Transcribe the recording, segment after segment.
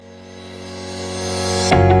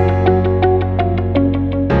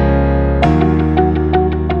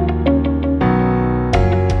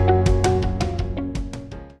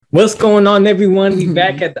What's going on, everyone? We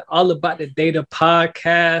back at the All About the Data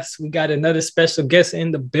podcast. We got another special guest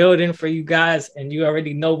in the building for you guys, and you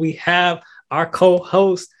already know we have our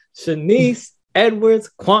co-host Shanice Edwards,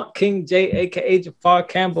 Quant King J, aka Jafar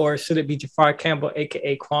Campbell, or should it be Jafar Campbell,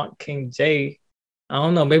 aka Quant King J? I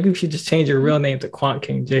don't know. Maybe we should just change your real name to Quant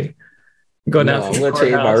King J. I'm gonna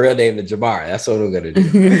change my real name to Jamar. That's what I'm gonna do.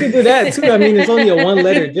 You can do that too. I mean, there's only a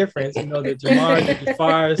one-letter difference. You know, the Jamar, the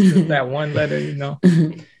Jafar is that one letter. You know.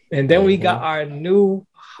 And then we got our new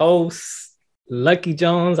host, Lucky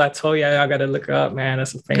Jones. I told y'all got to look her up, man.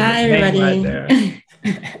 That's a famous name right there.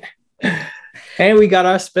 And we got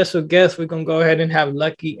our special guest. We're going to go ahead and have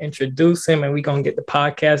Lucky introduce him, and we're going to get the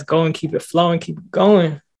podcast going, keep it flowing, keep it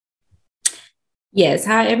going. Yes.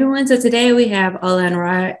 Hi, everyone. So today we have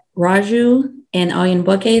Olanrewaju, and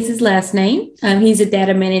Oyinbooke is his last name. He's a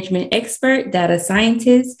data management expert, data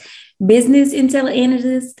scientist, business intel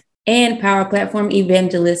analyst, and Power Platform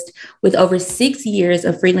evangelist with over 6 years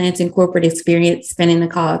of freelance and corporate experience spanning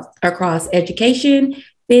across education,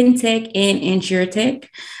 fintech, and insurtech.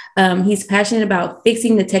 He's passionate about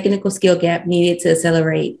fixing the technical skill gap needed to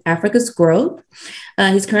accelerate Africa's growth.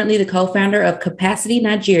 He's currently the co-founder of Capacity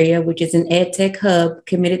Nigeria, which is an edtech hub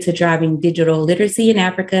committed to driving digital literacy in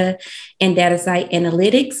Africa, and Data Site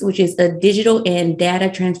Analytics, which is a digital and data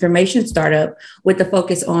transformation startup with a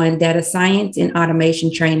focus on data science and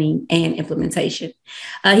automation training and implementation.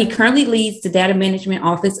 He currently leads the data management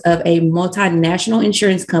office of a multinational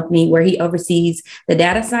insurance company where he oversees the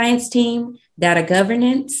data science team, data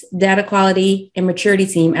governance, data quality, and maturity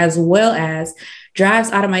team, as well as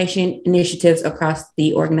drives automation initiatives across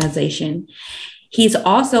the organization. He's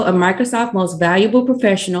also a Microsoft Most Valuable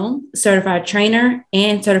Professional, certified trainer,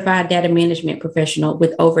 and certified data management professional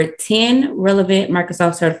with over 10 relevant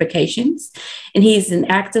Microsoft certifications. And he's an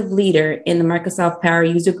active leader in the Microsoft Power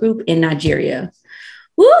User Group in Nigeria.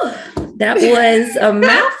 Woo, that was a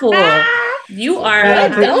mouthful. You are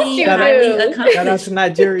highly accomplished. Shout out to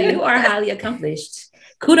Nigeria. You are highly accomplished.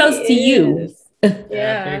 Kudos to you.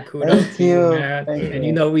 Yeah, kudos to you, man. And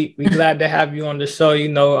you know, we glad to have you on the show. You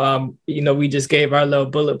know, we just gave our little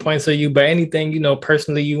bullet points of you, but anything, you know,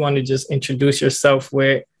 personally you want to just introduce yourself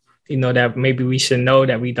with, you know, that maybe we should know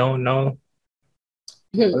that we don't know.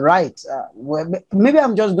 Right. Well, maybe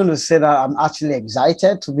I'm just going to say that I'm actually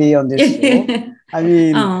excited to be on this show. I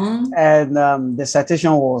mean, and the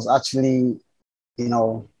citation was actually, you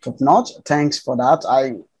know, top notch. Thanks for that.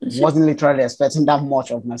 I wasn't literally expecting that much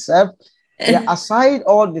of myself. Yeah, aside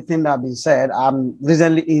all the things that have been said, I'm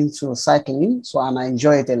recently into cycling, and I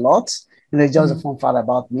enjoy it a lot. You know, it's just a fun fact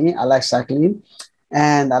about me. I like cycling,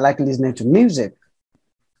 and I like listening to music.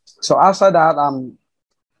 So outside that,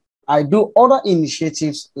 I do other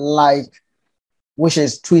initiatives which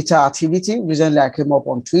is Twitter activity. Recently, I came up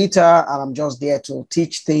on Twitter, and I'm just there to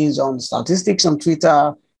teach things on statistics on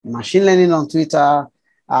Twitter, machine learning on Twitter,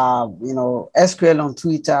 you know, SQL on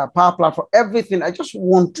Twitter, Power Platform, everything. I just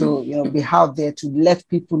want to, you know, be out there to let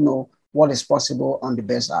people know what is possible on the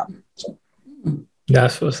best app. So.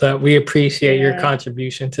 That's what's up. We appreciate your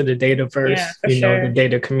contribution to the Dataverse, the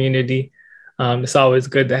data community. It's always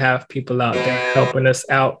good to have people out there helping us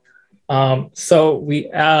out. So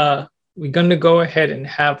we're going to go ahead and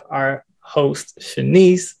have our host,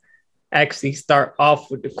 Shanice, actually start off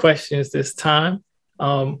with the questions this time.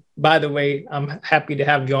 By the way, I'm happy to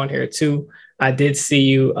have you on here too. I did see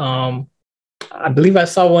you. I believe I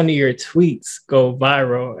saw one of your tweets go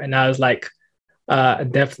viral, and I was like, I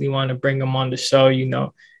definitely want to bring them on the show, you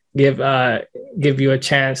know, give you a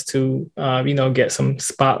chance to, you know, get some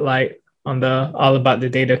spotlight on the All About the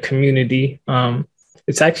Data community.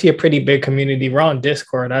 It's actually a pretty big community. We're on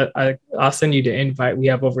Discord. I'll send you the invite. We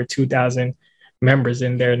have over 2,000 members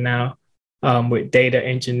in there now. With data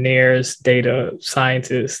engineers, data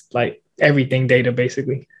scientists, like everything data,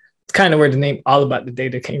 basically. It's kind of where the name All About the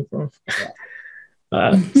Data came from.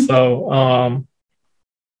 Last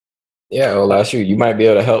year you might be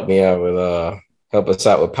able to help me out with help us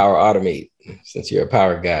out with Power Automate, since you're a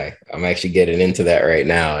power guy. I'm actually getting into that right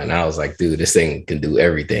now, and I was like, dude, this thing can do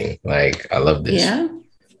everything. Like, I love this.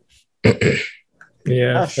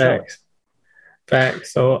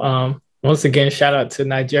 Facts. So once again, shout out to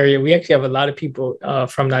Nigeria. We actually have a lot of people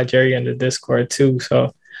from Nigeria in the Discord too.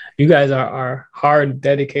 So you guys are hard,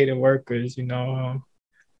 dedicated workers. You know,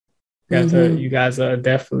 you guys are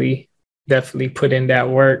definitely put in that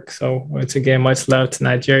work. So once again, much love to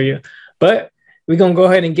Nigeria. But we're gonna go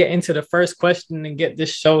ahead and get into the first question and get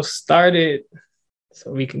this show started,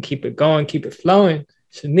 so we can keep it going, keep it flowing.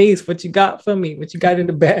 Shanice, what you got for me? What you got in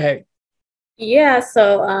the bag? Yeah.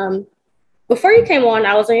 So before you came on,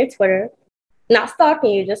 I was on your Twitter, not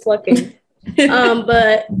stalking you, just looking.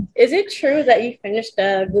 But is it true that you finished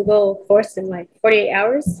the Google course in like 48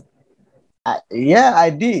 hours? Yeah, I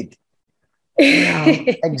did.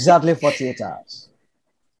 Exactly 48 hours.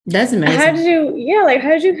 That's amazing. How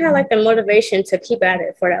did you have like the motivation to keep at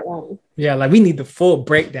it for that long? Yeah, like we need the full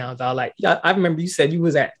breakdowns. I remember you said you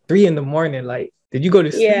was at 3 a.m. Like, did you go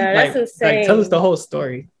to sleep? Yeah, that's insane. Like, tell us the whole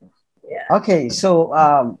story. Yeah. Okay,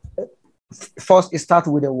 so first it started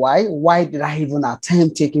with a why. Why did I even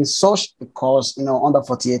attempt taking such a course, under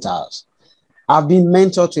 48 hours? I've been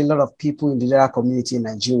mentored to a lot of people in the data community in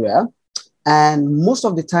Nigeria. And most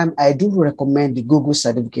of the time, I do recommend the Google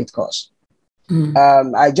certificate course.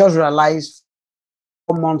 I just realized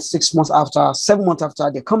 4 months, 6 months after, 7 months after,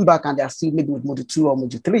 they come back and they're still maybe with module 2 or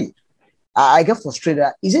module 3. I get frustrated.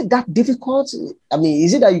 Is it that difficult? I mean,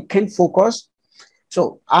 is it that you can't focus?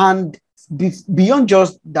 So, and beyond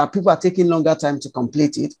just that people are taking longer time to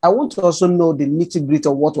complete it, I want to also know the nitty-gritty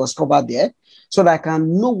of what was covered there so that I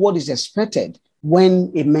can know what is expected when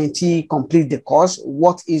a mentee completes the course,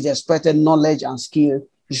 what is the expected knowledge and skill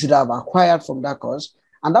you should have acquired from that course.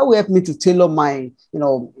 And that will help me to tailor my,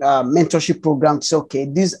 mentorship program to say, okay,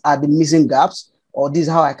 these are the missing gaps, or this is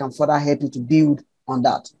how I can further help you to build on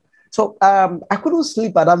that. So I couldn't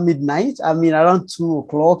sleep at that midnight. I mean, around 2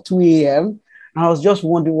 a.m. And I was just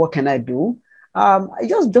wondering, what can I do? I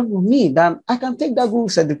just dawned on me that I can take that Google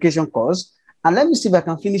certification course and let me see if I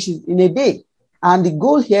can finish it in a day. And the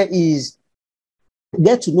goal here is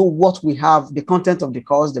get to know what we have, the content of the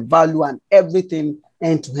course, the value, and everything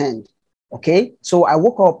end to end. Okay, so I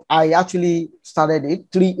woke up, I actually started it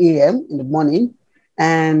 3 a.m. in the morning,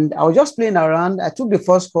 and I was just playing around. I took the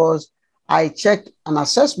first course. I checked an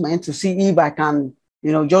assessment to see if I can,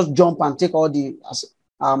 just jump and take all the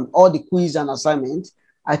quiz and assignment.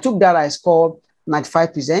 I took that, I scored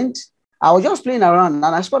 95%. I was just playing around and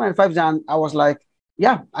I scored 95%, and I was like,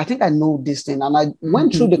 yeah, I think I know this thing. And I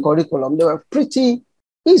went through the curriculum. They were pretty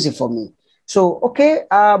easy for me. So, okay,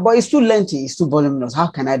 but it's too lengthy, it's too voluminous. How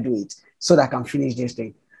can I do it so that I can finish this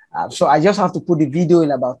thing? So I just have to put the video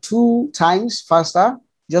in about 2 times faster,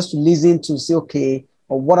 just to listen to say, okay,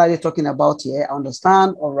 what are they talking about here? I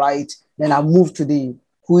understand, all right. Then I move to the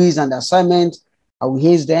quiz and the assignment. I will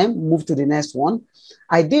haze them, move to the next one.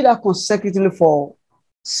 I did that consecutively for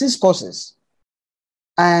 6 courses.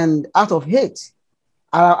 And out of 8,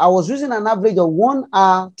 I was using an average of 1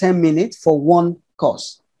 hour, 10 minutes for one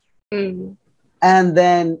course. And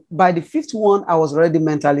then by the 5th one, I was already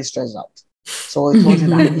mentally stressed out. So it wasn't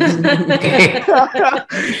that easy.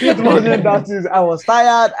 It wasn't that easy. I was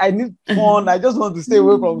tired. I need fun. I just want to stay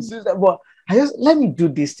away from system. But let me do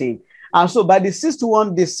this thing. And so by the 6th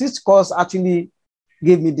one, the 6th course actually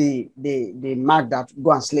gave me the mark that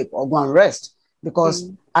go and sleep or go and rest, because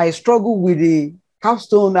I struggle with the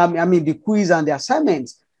capstone, the quiz and the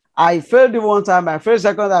assignments. I failed it one time, I failed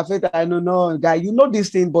second, I failed. I don't know, guy, you know this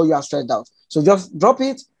thing, but you are stressed out. So just drop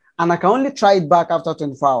it, and I can only try it back after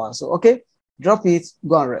 24 hours. So, okay, drop it,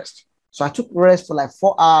 go and rest. So I took rest for like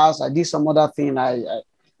 4 hours. I did some other thing,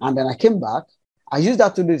 and then I came back. I used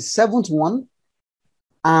that to do the 7th one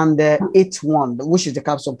and the 8th one, which is the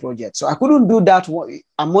capstone project. So I couldn't do that one.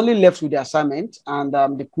 I'm only left with the assignment and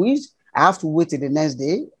the quiz. I have to wait till the next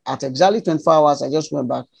day. At exactly 24 hours, I just went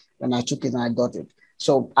back and I took it and I got it.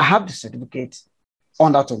 So I have the certificate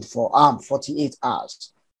under 48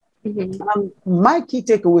 hours. My key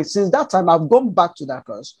takeaway, since that time, I've gone back to that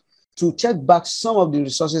course to check back some of the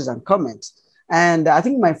resources and comments. And I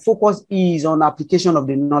think my focus is on application of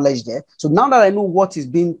the knowledge there. So now that I know what is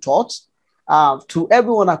being taught to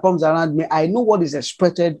everyone that comes around me, I know what is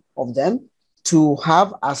expected of them to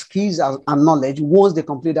have as skills and knowledge once they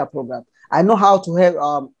complete that program. I know how to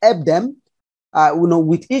help them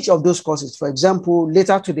with each of those courses. For example,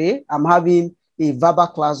 later today, I'm having a verbal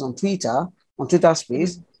class on Twitter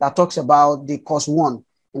Space that talks about the course 1,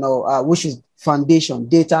 which is foundation,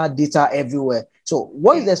 data everywhere. So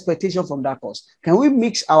what is the expectation from that course? Can we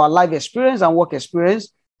mix our life experience and work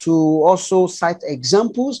experience to also cite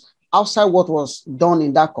examples outside what was done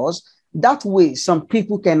in that course? That way, some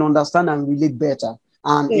people can understand and relate better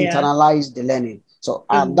and internalize the learning. So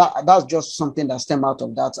that's just something that stemmed out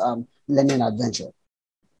of that learning adventure.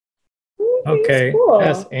 Okay, cool.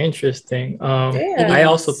 That's interesting. I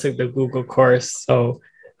also took the Google course, so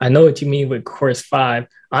I know what you mean with course 5.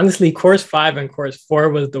 Honestly, course 5 and course 4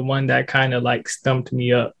 was the one that kind of like stumped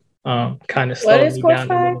me up, kind of slowed me down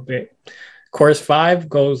a little bit. Course 5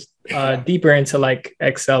 goes deeper into like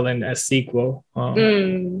Excel and SQL,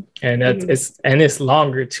 and it's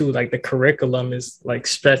longer too. Like the curriculum is like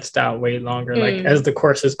stretched out way longer. Like as the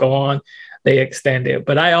courses go on, they extend it.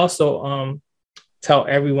 But I also tell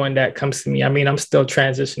everyone that comes to me, I mean, I'm still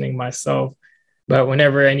transitioning myself. But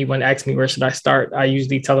whenever anyone asks me where should I start, I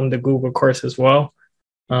usually tell them the Google course as well,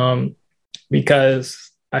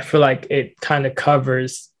 because I feel like it kind of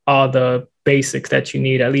covers all the basics that you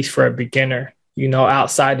need, at least for a beginner,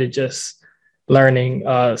 outside of just learning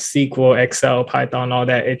SQL, Excel, Python, all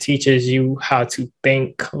that. It teaches you how to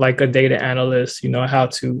think like a data analyst, how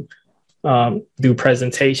to do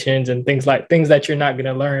presentations and things that you're not going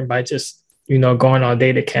to learn by just, going on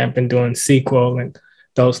data camp and doing SQL and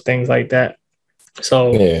those things like that.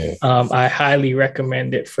 So I highly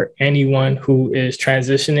recommend it for anyone who is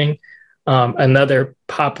transitioning. Another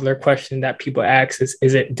popular question that people ask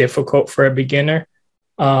is it difficult for a beginner?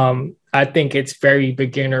 I think it's very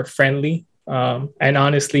beginner friendly. And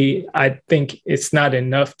honestly, I think it's not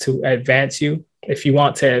enough to advance you. If you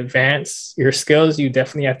want to advance your skills, you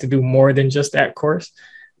definitely have to do more than just that course.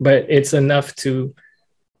 But it's enough to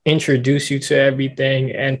introduce you to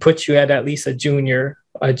everything and put you at least a junior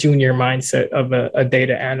mindset of a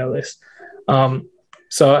data analyst.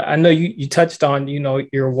 So I know you touched on,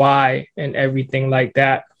 your why and everything like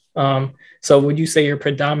that. So would you say your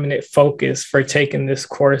predominant focus for taking this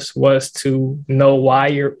course was to know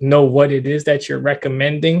what it is that you're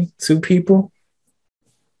recommending to people?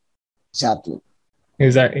 Exactly.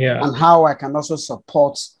 Yeah. And how I can also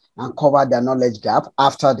support and cover their knowledge gap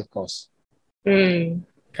after the course.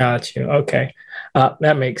 Got you. Okay.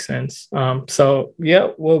 That makes sense. So yeah,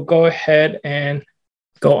 we'll go ahead and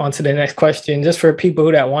go on to the next question. Just for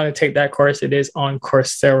people that want to take that course, it is on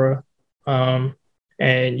Coursera.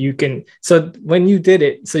 And you can, so when you did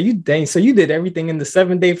it, so you did everything in the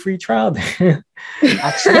 7-day free trial.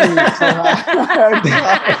 Actually,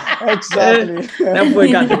 exactly. That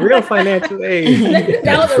boy got the real financial aid.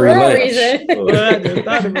 That was a real reason. Well, I just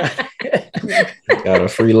thought about it. Got a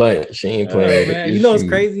free lunch. She ain't playing. Man. It's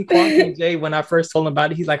crazy. Quantum Jay, when I first told him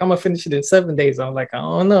about it, he's like, I'm gonna finish it in 7 days. I'm like, I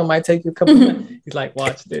don't know, it might take you a couple months. He's like,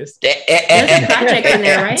 watch this. There's a project in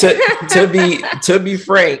there, right? To be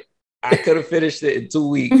frank, I could have finished it in 2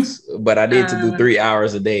 weeks, but I need to do 3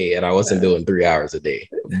 hours a day, and I wasn't doing 3 hours a day.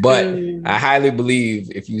 But I highly believe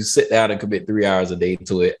if you sit down and commit 3 hours a day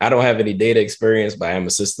to it, I don't have any data experience, but I am a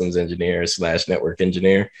systems engineer / network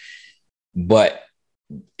engineer. But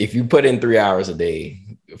if you put in 3 hours a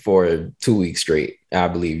day for 2 weeks straight, I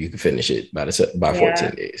believe you can finish it by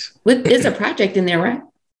 14 days. There's a project in there, right?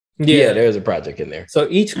 Yeah, there's a project in there. So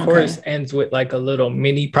each course ends with like a little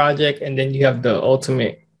mini project, and then you have the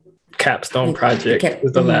ultimate capstone project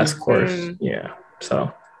with the last course. Yeah.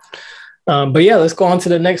 So, but yeah, let's go on to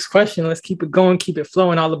the next question. Let's keep it going, keep it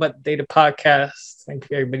flowing. All about the data podcast. Thank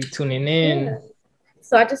you, everybody, tuning in. Yeah.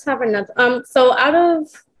 So I just have another. So out of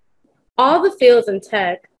all the fields in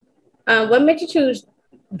tech, what made you choose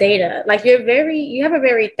data? Like you have a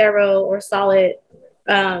very thorough or solid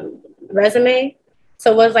resume.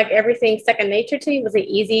 So was like everything second nature to you? Was it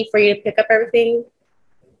easy for you to pick up everything?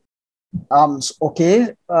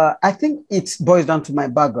 Okay. I think it boils down to my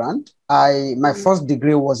background. My first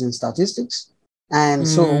degree was in statistics. And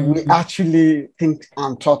so we actually think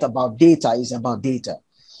and thought about data is about data.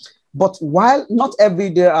 But while not every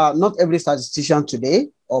statistician today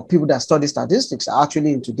or people that study statistics are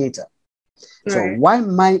actually into data. Right. So why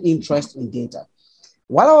my interest in data?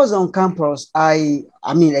 While I was on campus,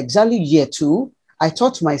 exactly year 2, I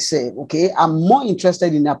thought to myself, okay, I'm more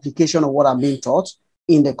interested in the application of what I'm being taught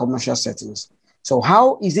in the commercial settings. So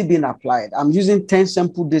how is it being applied? I'm using 10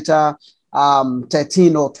 sample data,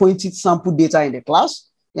 13 or 20 sample data in the class,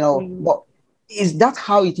 but is that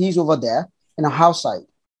how it is over there in a outside?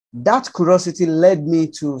 That curiosity led me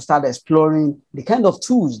to start exploring the kind of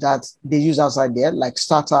tools that they use outside there, like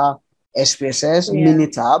Starter, SPSS,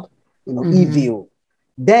 Minitab, eView.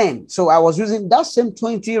 Then, so I was using that same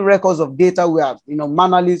 20 records of data we are,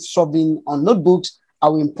 manually solving on notebooks. I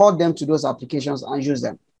will import them to those applications and use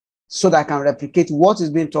them so that I can replicate what is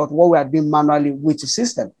being taught, what we are doing manually with the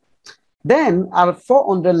system. Then at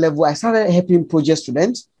 400 level, I started helping project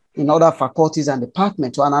students in other faculties and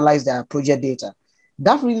departments to analyze their project data.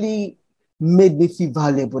 That really made me feel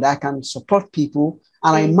valuable, that I can support people.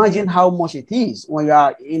 And I imagine how much it is when you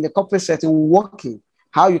are in the corporate setting working,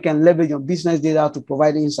 how you can leverage your business data to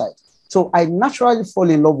provide insight. So I naturally fall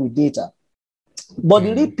in love with data. But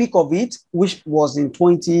the real peak of it, which was in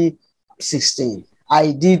 2016,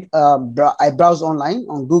 I browsed online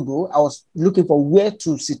on Google. I was looking for where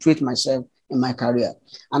to situate myself in my career.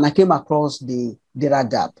 And I came across the data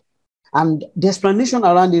gap. And the explanation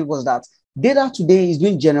around it was that data today is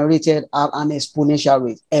being generated at an exponential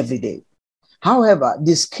rate every day. However,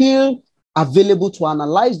 the skill available to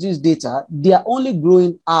analyze this data, they are only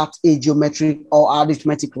growing at a geometric or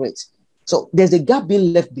arithmetic rate. So there's a gap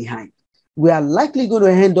being left behind. we are likely going to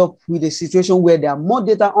end up with a situation where there are more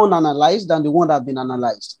data unanalyzed than the one that have been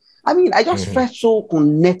analyzed. I mean, I just felt so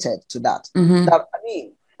connected to that. That I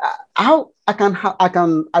mean, how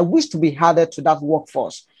I wish to be added to that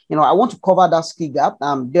workforce. You know, I want to cover that skill gap,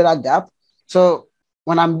 data gap. So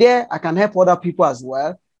when I'm there, I can help other people as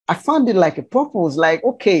well. I found it like a purpose, like,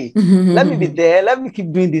 okay, let me be there. Let me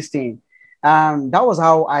keep doing this thing. That was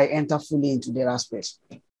how I entered fully into data space.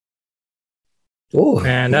 Oh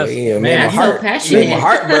man, that's my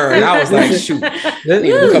heart burn. I was like, shoot, this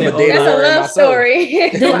become a data that's a love story.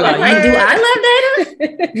 Do I love data?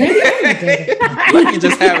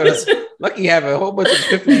 Maybe Lucky having a whole bunch of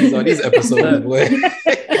epiphanies on these episodes.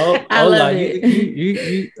 I love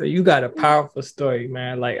it. You got a powerful story,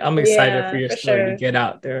 man. Like, I'm excited for your story to get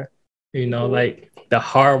out there. You know, like the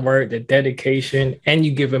hard work, the dedication, and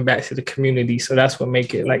you giving back to the community. So that's what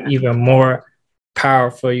make it like even more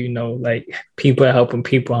powerful. You know, like people helping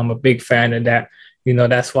people. I'm a big fan of that. You know,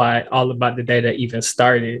 that's why All About the Data even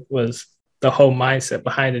started, was the whole mindset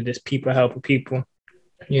behind it is people helping people.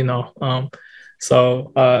 You know,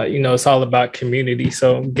 so you know, it's all about community.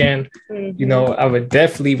 So again, you know, I would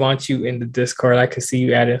definitely want you in the Discord. I could see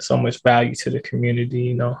you adding so much value to the community.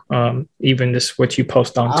 You know, even just what you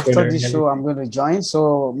post on After Twitter. After this show, I'm going to join.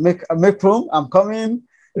 So make room. I'm coming.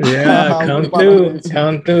 Yeah,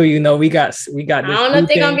 come through. You know, we got this. I don't know if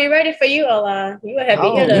they're gonna be ready for you, Ola. You a heavy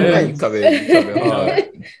hitter. You coming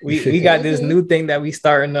hard. We got this new thing that we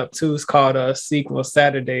starting up too. It's called Sequel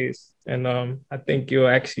Saturdays, and I think you'll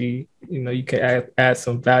actually, you know, you can add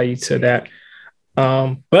some value to that.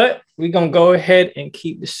 But we're gonna go ahead and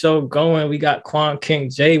keep the show going. We got Quan King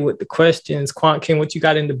J with the questions. Quan King, what you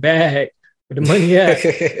got in the bag? Where the money at?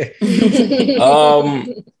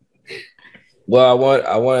 Well,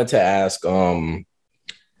 I wanted to ask,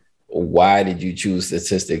 why did you choose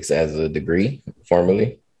statistics as a degree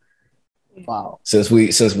formally? Wow. Since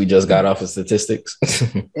we just got off of statistics.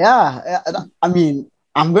 Yeah, I mean,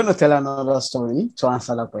 I'm going to tell another story to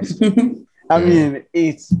answer that question. I mean,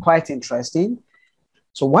 it's quite interesting.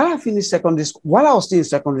 So while I was still in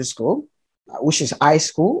secondary school, which is high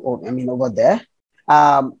school, or I mean over there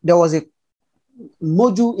was a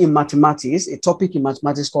module in mathematics, a topic in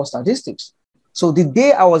mathematics called statistics. So the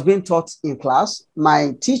day I was being taught in class,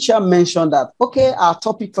 my teacher mentioned that, okay, our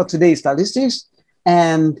topic for today is statistics,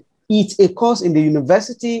 and it's a course in the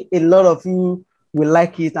university. A lot of you will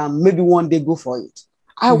like it, and maybe one day go for it.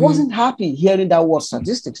 I wasn't happy hearing that word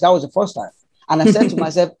statistics. That was the first time. And I said to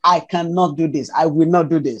myself, I cannot do this. I will not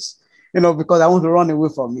do this, you know, because I want to run away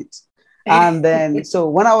from it. And then, so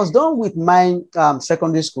when I was done with my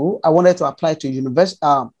secondary school, I wanted to apply to university,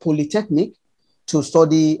 Polytechnic, to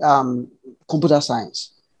study computer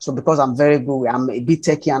science. So because I'm very good, I'm a bit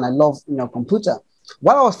techy and I love, you know, computer.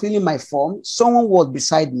 While I was filling my form, someone was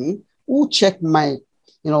beside me who checked my,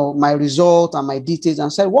 you know, my result and my details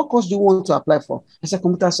and said, what course do you want to apply for? I said,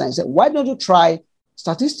 computer science. He said, why don't you try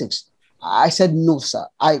statistics? I said, no, sir.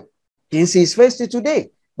 I didn't see his face till today.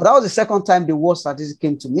 But that was the second time the word statistics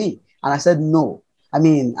came to me. And I said, no. I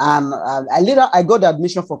mean, I got the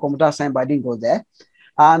admission for computer science, but I didn't go there.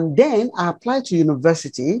 And then I applied to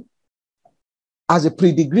university as a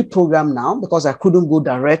pre-degree program now, because I couldn't go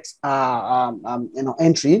direct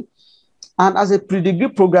entry. And as a pre-degree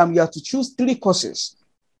program, you have to choose 3 courses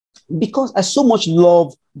because I so much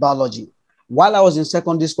love biology. While I was in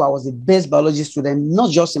secondary school, I was the best biology student, not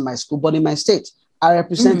just in my school, but in my state. I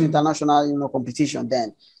represent international, you know, competition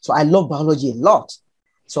then. So I love biology a lot.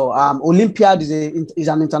 So Olympiad is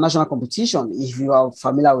an international competition. If you are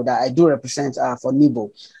familiar with that, I do represent for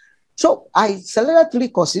NIBO. So I selected 3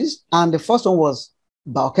 courses, and the first one was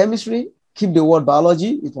biochemistry. Keep the word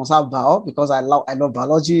biology. It must have bio because I love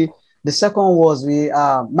biology. The second was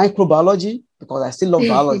microbiology because I still love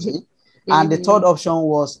biology. And the third option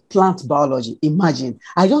was plant biology. Imagine,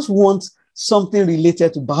 I just want something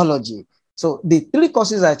related to biology. So the 3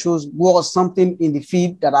 courses I chose was something in the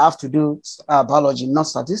field that I have to do biology, not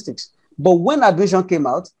statistics. But when admission came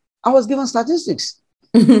out, I was given statistics.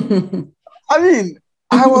 I mean,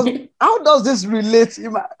 how does this relate?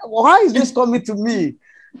 Why is this coming to me?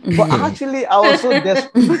 But actually, I was so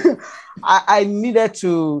desperate. I needed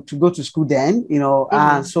to go to school then, you know,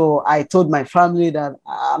 and so I told my family that,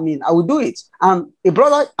 I mean, I would do it. And a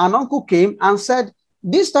brother and uncle came and said,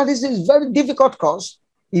 this statistics is a very difficult course.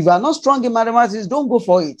 If you are not strong in mathematics, don't go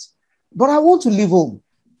for it. But I want to leave home.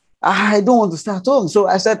 I don't want to stay at home. So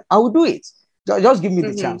I said, I will do it. Just give me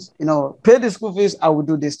the chance, you know, pay the school fees. I will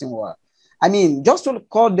do this thing well. I mean, just to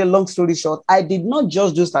cut the long story short, I did not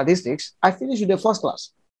just do statistics. I finished with the first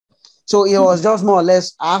class. So it was just more or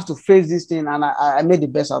less, I have to face this thing, and I made the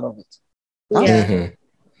best out of it. Huh? Yeah.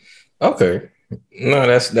 Okay. No,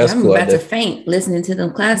 that's I'm cool. about to faint listening to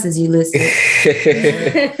them classes you listed.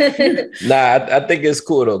 I think it's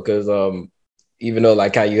cool though, because even though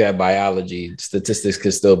like how you have biology, statistics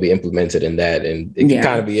could still be implemented in that, and it can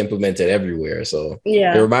kind of be implemented everywhere. So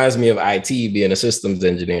it reminds me of IT being a systems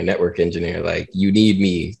engineer, network engineer. Like you need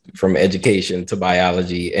me from education to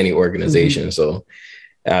biology, any organization. So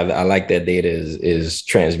I like that data is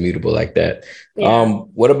transmutable like that.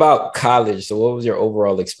 What about college? So what was your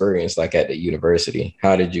overall experience like at the university?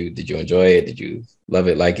 How did you enjoy it? Did you love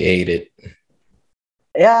it, like hate it?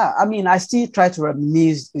 Yeah, I mean, I still try to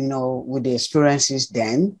reminisce, with the experiences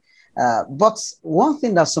then. But one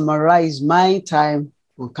thing that summarized my time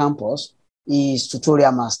on campus is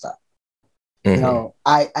tutorial master.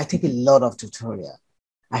 I take a lot of tutorial.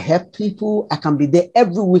 I help people. I can be there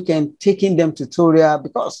every weekend taking them tutorial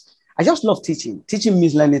because I just love teaching. Teaching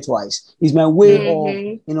means learning twice. It's my way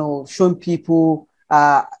of, showing people,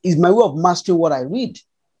 is my way of mastering what I read.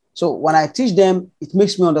 So when I teach them, it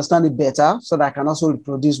makes me understand it better so that I can also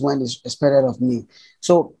reproduce when it's expected of me.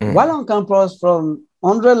 So while on campus from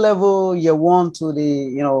 100 level year 1 to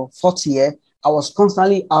the, fourth year, I was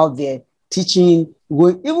constantly out there teaching,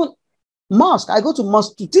 even mosque. I go to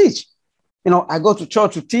mosque to teach. I go to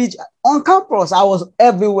church to teach. On campus, I was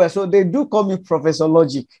everywhere. So they do call me Professor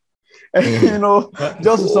Logic.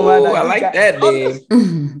 Just to summarize that. I like that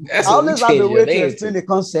name. I always have a way to explain the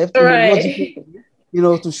concept in a logical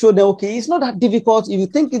way, to show them, okay, it's not that difficult. If you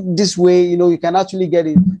think it this way, you can actually get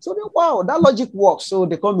it. So wow, that logic works. So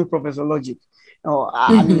they call me Professor Logic.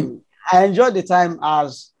 I mean, I enjoyed the time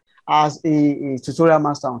as a tutorial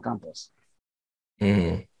master on campus.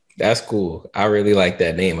 That's cool. I really like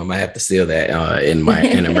that name. I might have to steal that in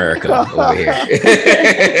America over here.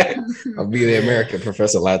 I'll be the American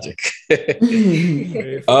Professor Logic.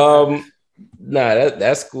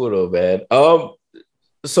 That's cool though, man.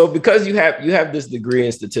 So because you have this degree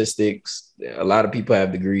in statistics, a lot of people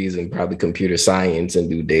have degrees in probably computer science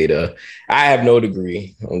and do data. I have no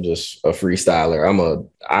degree. I'm just a freestyler.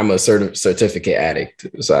 I'm a certificate addict,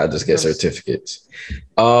 so I just get certificates.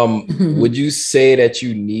 Would you say that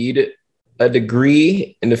you need a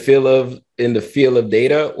degree in the field of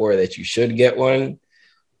data, or that you should get one?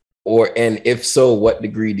 And if so, what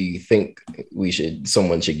degree do you think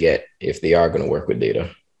someone should get if they are going to work with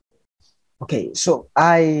data? Okay, so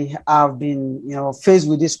I have been, faced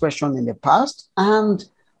with this question in the past, and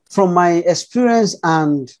from my experience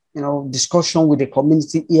and, discussion with the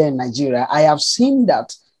community here in Nigeria, I have seen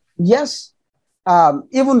that, yes,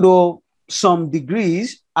 even though some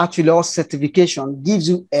degrees, actually, or certification gives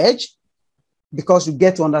you edge because you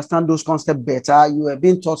get to understand those concepts better, you are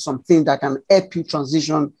being taught something that can help you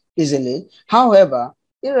transition easily. However,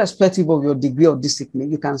 irrespective of your degree or discipline,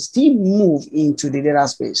 you can still move into the data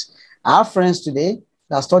space. I have friends today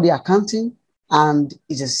that study accounting and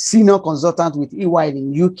is a senior consultant with EY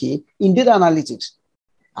in UK in data analytics.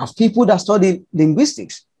 I have people that study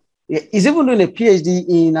linguistics. He's even doing a PhD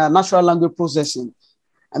in natural language processing.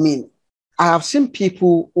 I mean, I have seen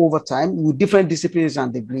people over time with different disciplines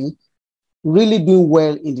and degree really doing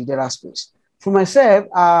well in the data space. For myself,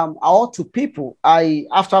 I owe to people.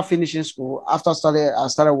 After finishing school, I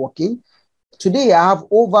started working. Today, I have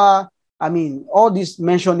over, all this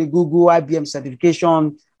mentioned in Google, IBM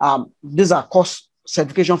certification. These are course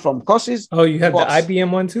certification from courses. Oh, you have the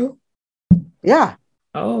IBM one too? Yeah.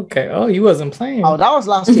 Oh, okay. Oh, you wasn't playing. Oh, that was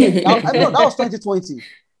last year. That was 2020.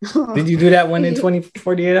 Did you do that one in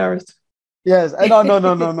 48 hours? Yes. No.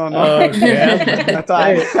 Okay.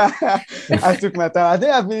 I took my time. I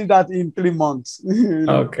think I finished that in 3 months.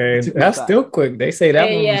 Okay. That's still quick. They say that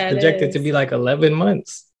one was projected to be like 11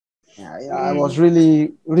 months. Yeah, I was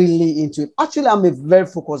really, really into it. Actually, I'm a very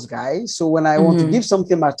focused guy. So when I want to give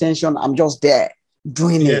something my attention, I'm just there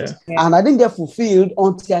doing it. Yeah. And I didn't get fulfilled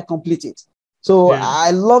until I complete it. So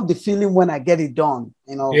I love the feeling when I get it done,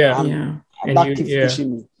 and that keeps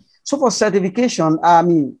pushing me. So for certification, I've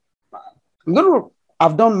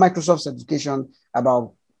done Microsoft certification,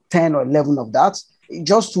 about 10 or 11 of that,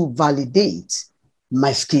 just to validate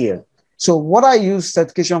my skill. So what I use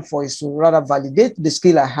certification for is to rather validate the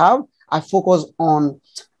skill I have. I focus on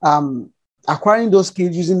acquiring those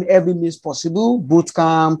skills using every means possible,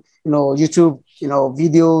 bootcamp, YouTube,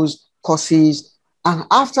 videos, courses. And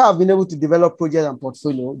after I've been able to develop project and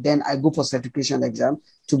portfolio, then I go for certification exam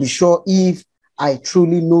to be sure if I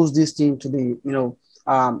truly know this thing to the,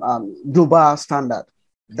 global standard.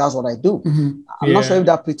 That's what I do. I'm not sure if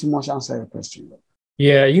that pretty much answers your question.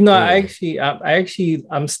 Yeah,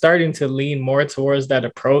 I'm starting to lean more towards that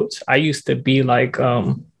approach. I used to be like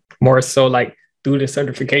more so like do the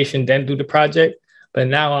certification, then do the project. But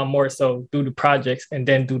now I'm more so do the projects and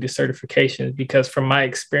then do the certifications, because from my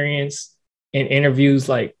experience in interviews,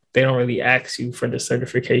 like they don't really ask you for the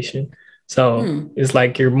certification. So it's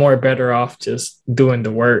like you're more better off just doing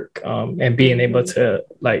the work and being able to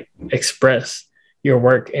like express your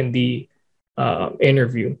work in the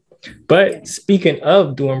interview. But speaking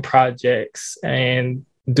of doing projects and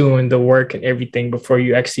doing the work and everything before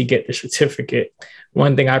you actually get the certificate,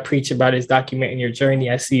 one thing I preach about is documenting your journey.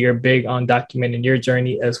 I see you're big on documenting your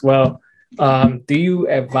journey as well. Do you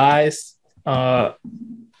advise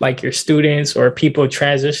like your students or people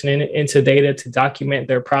transitioning into data to document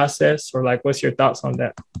their process, or like what's your thoughts on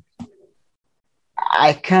that?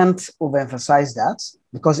 I can't overemphasize that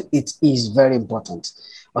because it is very important.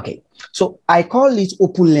 Okay, so I call it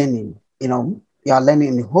open learning. You know, you are learning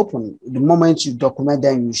in the open. The moment you document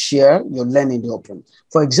and you share, you're learning in the open.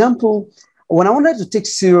 For example, when I wanted to take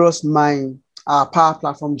serious my Power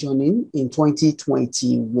Platform journey in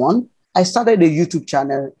 2021, I started a YouTube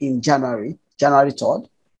channel in January 3rd.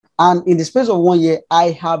 And in the space of 1 year,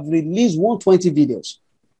 I have released 120 videos,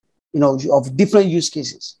 you know, of different use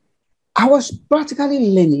cases. I was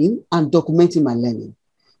practically learning and documenting my learning.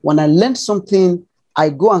 When I learned something, I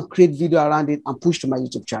go and create video around it and push to my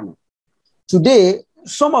YouTube channel. Today,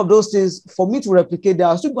 some of those things, for me to replicate that,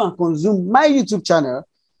 I still go and consume my YouTube channel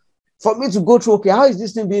for me to go through, okay, how is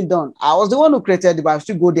this thing being done? I was the one who created it, but I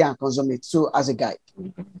still go there and consume it. So as a guide.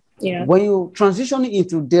 Yeah. When you transition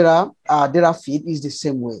into data feed is the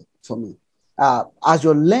same way for me. As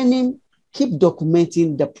you're learning, keep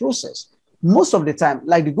documenting the process. Most of the time,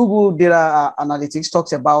 like the Google data analytics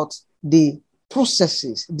talks about the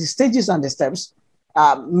processes, the stages and the steps.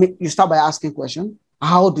 You start by asking questions.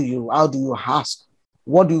 How do you ask?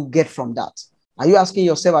 What do you get from that? Are you asking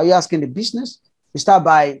yourself? Are you asking the business? You start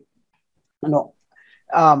by,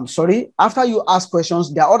 after you ask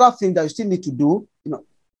questions, there are other things that you still need to do.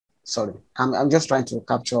 I'm just trying to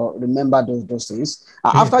remember those things.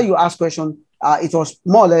 After you ask questions, it was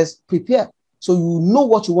more or less prepare. So you know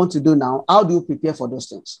what you want to do now. How do you prepare for those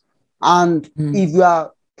things? And if you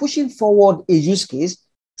are pushing forward a use case,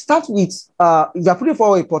 start with, if you are putting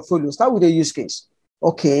forward a portfolio, start with a use case.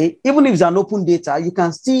 Okay, even if it's an open data, you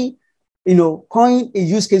can still, coin a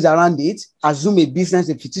use case around it, assume a business,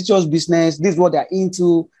 a fictitious business, this is what they're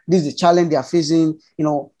into, this is the challenge they're facing,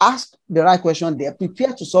 ask the right question, they're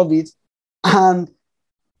prepared to solve it. And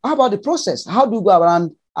how about the process? How do you go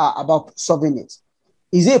around about solving it?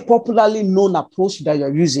 Is it a popularly known approach that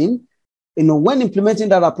you're using? When implementing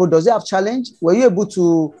that approach, does it have challenge? Were you able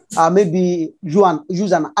to maybe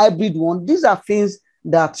use an hybrid one? These are things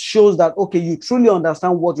that shows that, okay, you truly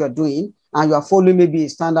understand what you're doing and you are following maybe a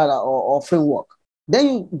standard or framework. Then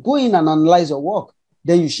you go in and analyze your work.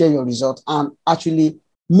 Then you share your results and actually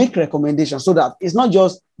make recommendations so that it's not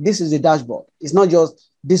just, this is the dashboard. It's not just,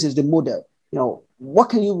 this is the model. What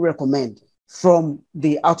can you recommend from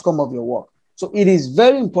the outcome of your work? So it is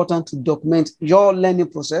very important to document your learning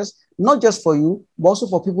process, not just for you, but also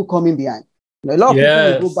for people coming behind. A lot of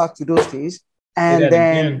people will go back to those things and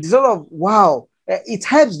then it's sort of, wow, it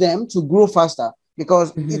helps them to grow faster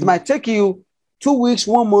because it might take you 2 weeks,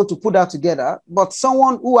 1 month to put that together, but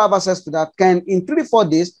someone who have access to that can, in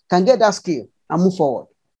 3-4 days, can get that skill and move forward.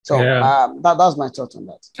 So that's my thought on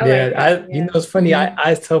that. It's funny.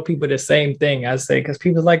 I tell people the same thing. I say, because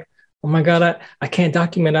people are like, oh my God, I can't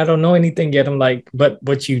document. I don't know anything yet. I'm like, but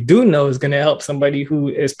what you do know is going to help somebody who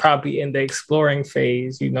is probably in the exploring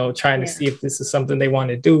phase, trying to see if this is something they want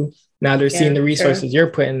to do. Now they're seeing the resources you're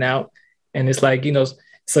putting out. And it's like,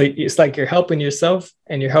 so it's like you're helping yourself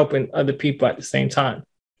and you're helping other people at the same time.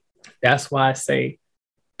 That's why I say,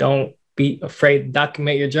 don't be afraid to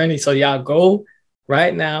document your journey. So y'all go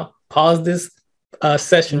right now, pause this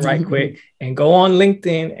session right quick and go on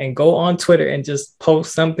LinkedIn and go on Twitter and just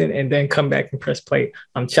post something and then come back and press play.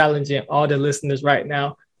 I'm challenging all the listeners right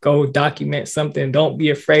now. Go document something. Don't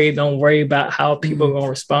be afraid. Don't worry about how people are going to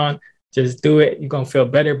respond. Just do it. You're going to feel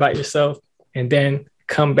better about yourself. And then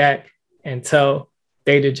come back and tell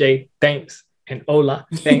Data J thanks and Ola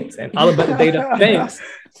thanks and all about the data thanks.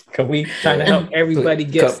 Because we trying to help everybody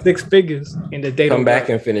get 6 figures in the data. Come back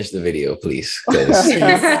and finish the video, please.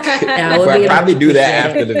 I'll probably do that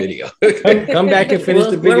after the video. come back and finish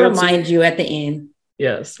the video. We'll remind you at the end.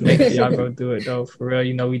 Yes, make sure y'all go do it though. For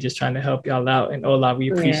real, we just trying to help y'all out. And Ola,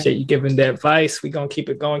 we appreciate you giving the advice. We're gonna keep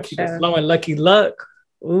it going, keep it flowing. Lucky luck.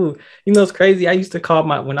 Ooh, it's crazy. I used to call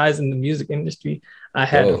when I was in the music industry, I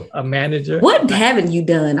had a manager. What haven't you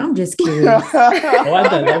done? I'm just curious.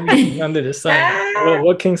 I've done everything under the sun.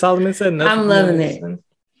 What King Solomon said. I'm loving it.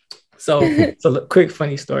 So quick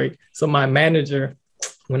funny story. So my manager,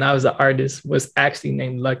 when I was an artist, was actually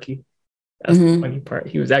named Lucky. That's the funny part.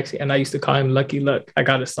 He was actually, and I used to call him Lucky Luck. I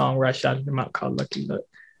got a song where I shouted him out called Lucky Luck.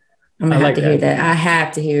 I'm gonna have to hear that. I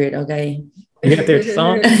have to hear it. Okay. You got the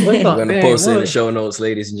song? We're gonna post it in the show notes,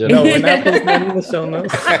 ladies and gentlemen. No, we're not posting it in the show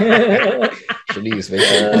notes. Shanice, make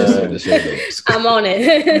sure you post it in the show notes. I'm on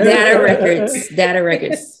it. Data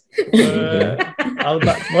records.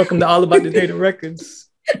 Welcome to All About the Data Records.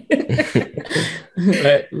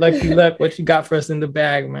 But Lucky Luck, what you got for us in the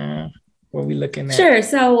bag, man? What are we looking at? Sure.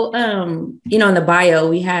 So, in the bio,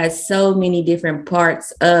 we had so many different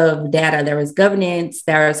parts of data. There was governance,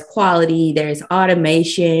 there's quality, there's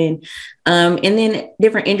automation, and then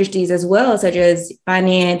different industries as well, such as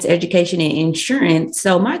finance, education, and insurance.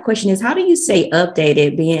 So my question is, how do you stay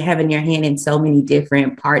updated, having your hand in so many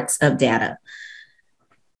different parts of data?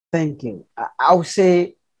 Thank you. I would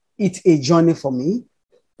say it's a journey for me.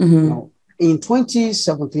 Mm-hmm. In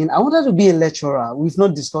 2017, I wanted to be a lecturer. We've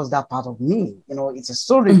not discussed that part of me. It's a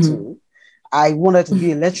story too. I wanted to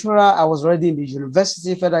be a lecturer. I was already in the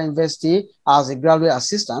university, Federal University, as a graduate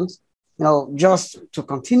assistant, just to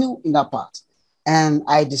continue in that part. And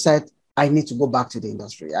I decided I need to go back to the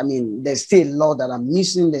industry. I mean, there's still a lot that I'm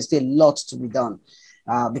missing. There's still a lot to be done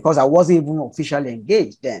because I wasn't even officially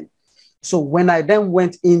engaged then. So when I then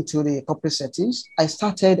went into the corporate settings, I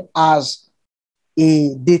started as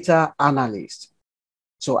a data analyst.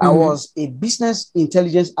 So I was a business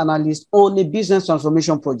intelligence analyst on a business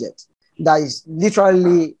transformation project. That is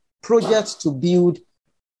literally projects to build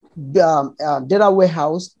the data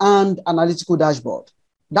warehouse and analytical dashboard.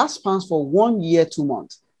 That spans for 1 year, 2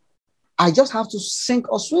 months. I just have to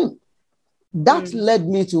sink or swim. That led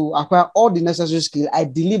me to acquire all the necessary skills. I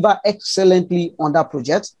deliver excellently on that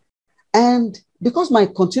project. And because my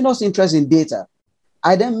continuous interest in data,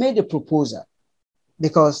 I then made a proposal.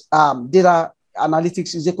 Because data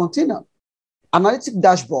analytics is a continuum. Analytic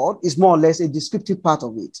dashboard is more or less a descriptive part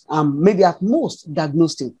of it, maybe at most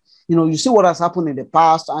diagnostic. You see what has happened in the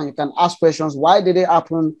past, and you can ask questions, why did it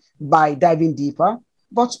happen, by diving deeper.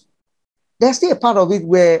 But there's still a part of it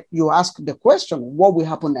where you ask the question, what will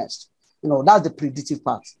happen next? That's the predictive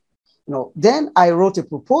part. Then I wrote a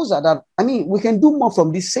proposal that, we can do more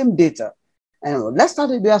from this same data. Let's start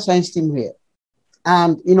a data science team here.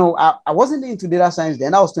 And, I wasn't into data science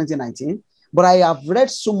then. That was 2019. But I have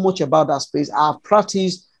read so much about that space. I've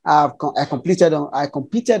practiced. I competed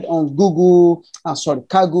on Google,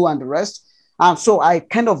 Kaggle and the rest. And so I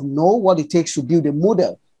kind of know what it takes to build a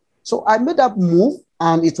model. So I made that move,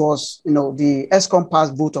 and it was, the ESCOM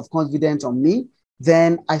passed vote of confidence on me.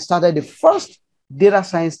 Then I started the first data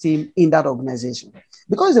science team in that organization.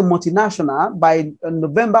 Because it's a multinational, by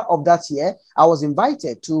November of that year, I was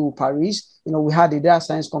invited to Paris. We had a data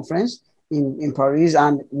science conference in Paris,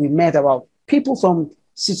 and we met about people from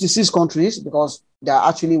 66 countries because they're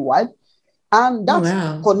actually wide. And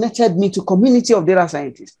that connected me to community of data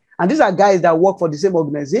scientists. And these are guys that work for the same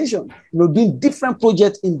organization, doing different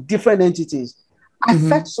projects in different entities. I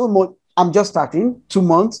felt so much. I'm just starting 2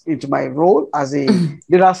 months into my role as a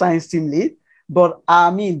data science team lead. But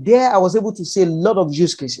there I was able to see a lot of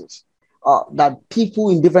use cases that people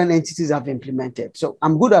in different entities have implemented. So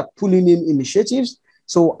I'm good at pulling in initiatives.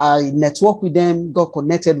 So I networked with them, got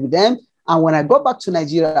connected with them. And when I got back to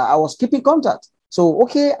Nigeria, I was keeping contact. So,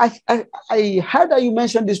 okay, I heard that you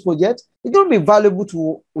mentioned this project. It's going to be valuable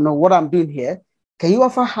to what I'm doing here. Can you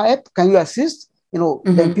offer help? Can you assist?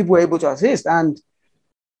 Then people were able to assist. And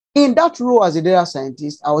in that role as a data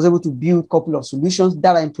scientist, I was able to build a couple of solutions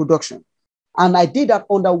that are in production. And I did that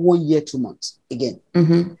under 1 year, 2 months again.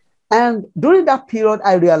 And during that period,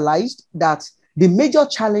 I realized that the major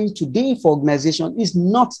challenge today for organization is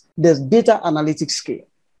not the data analytics scale.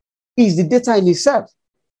 It's the data in itself.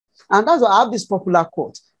 And that's why I have this popular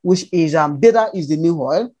quote, which is data is the new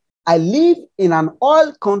oil. I live in an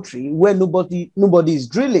oil country where nobody is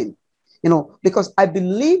drilling, because I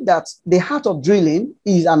believe that the heart of drilling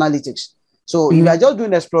is analytics. So if you are just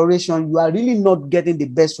doing exploration, you are really not getting the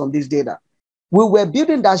best from this data. We were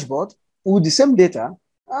building dashboard with the same data,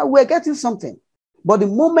 we're getting something. But the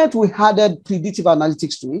moment we added predictive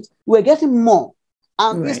analytics to it, we're getting more.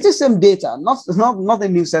 And it's the same data, not a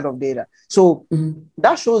new set of data. So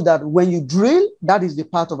that shows that when you drill, that is the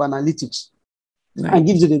part of analytics and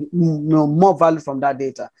gives you the more value from that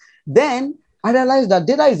data. Then I realized that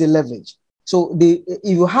data is the leverage. So if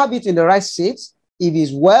you have it in the right states, if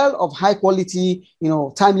it's well of high quality,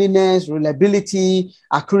 timeliness, reliability,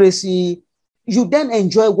 accuracy, you then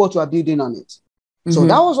enjoy what you are building on it. So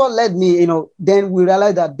that was what led me, then we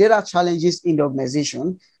realized that there are challenges in the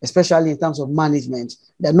organization, especially in terms of management.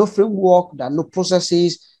 There are no framework, there are no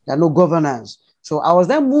processes, there are no governance. So I was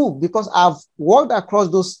then moved because I've worked across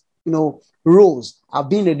those roles. I've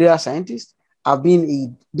been a data scientist. I've been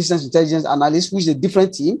a business intelligence analyst, which is a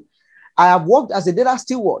different team. I have worked as a data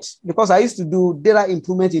steward because I used to do data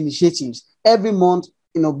improvement initiatives every month,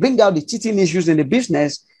 bring out the teething issues in the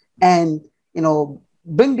business and,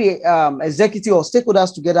 bring the executive or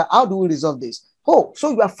stakeholders together. How do we resolve this? Oh, so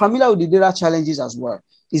you are familiar with the data challenges as well.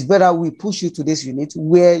 It's better we push you to this unit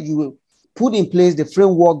where you will put in place the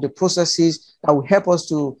framework, the processes that will help us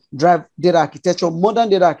to drive data architecture, modern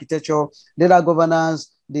data architecture, data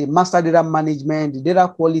governance, the master data management, the data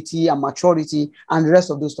quality and maturity, and the rest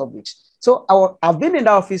of those topics. So I've been in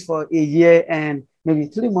the office for a year and maybe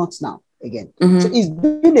 3 months now again. So it's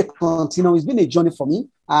been a continuum, it's been a journey for me.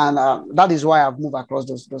 And that is why I've moved across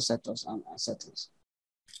those sectors and settings.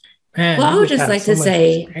 Man, well, I would just like to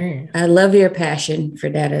say, I love your passion for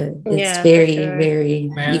data. It's very,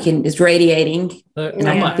 it's radiating. And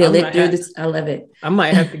I can feel it through this. I love it. I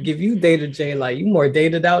might have to give you data, Jay. Like, you more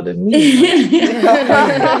dated out than me.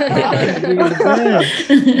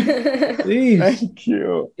 Thank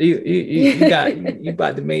you. You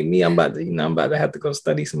about to make me. I'm about to have to go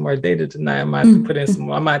study some more data tonight. I might have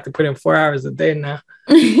to put in 4 hours a day now.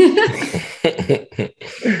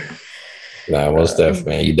 Nah, most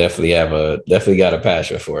definitely, man. You definitely got a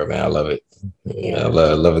passion for it, man. I love it. Yeah. I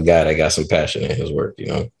love a guy that got some passion in his work,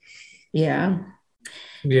 Yeah.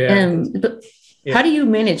 But how do you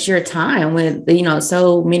manage your time with,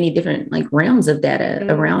 so many different realms of data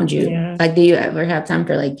around you? Yeah. Like, do you ever have time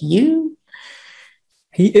for you?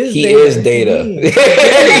 He is data.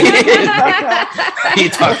 What are you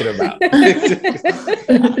talking about?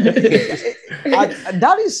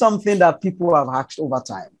 That is something that people have asked over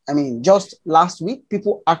time. I mean, just last week,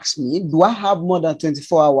 people asked me, do I have more than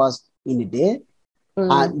 24 hours in a day?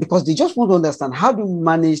 Because they just want to understand, how do we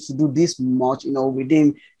manage to do this much,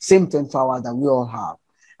 within same 24 hours that we all have?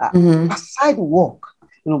 Aside work,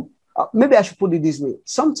 maybe I should put it this way.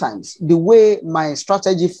 Sometimes the way my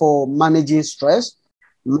strategy for managing stress,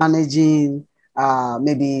 managing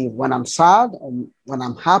maybe when I'm sad or when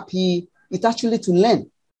I'm happy, it's actually to learn.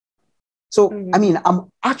 So, I mean, I'm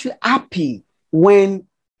actually happy when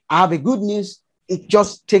I have a good news. It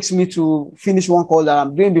just takes me to finish one call that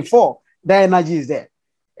I'm doing before. That energy is there.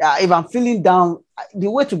 If I'm feeling down, the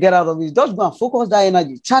way to get out of it is just go and focus that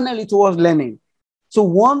energy, channel it towards learning.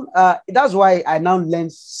 So that's why I now learn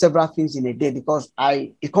several things in a day, because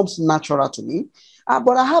it comes natural to me.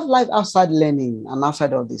 But I have life outside learning and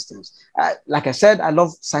outside of these things. Like I said, I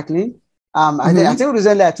love cycling. I think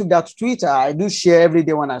recently I took that to Twitter. I do share every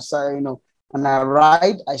day when I when I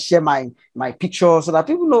ride. I share my pictures so that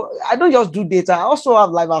people know I don't just do data. I also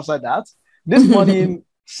have life outside that. This morning,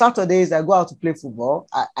 Saturdays, I go out to play football.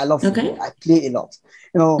 I love football. I play a lot,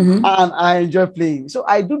 and I enjoy playing. So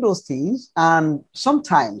I do those things. And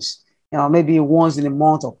sometimes, maybe once in a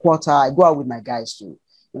month or quarter, I go out with my guys too.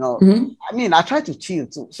 I mean, I try to chill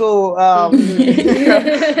too. So, do you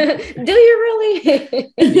really?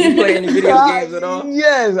 Do you play any video games at all?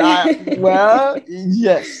 Yes.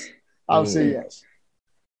 Yes. I'll say yes.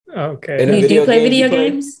 Okay. You do play video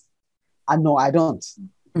games? No, I don't.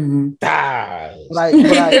 Mm-hmm. But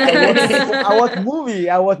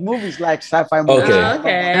I watch movies like sci-fi movies.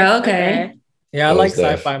 Okay. Yeah, I like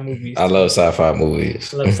sci-fi movies. I love sci-fi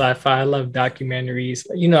movies. I love sci-fi. I love documentaries.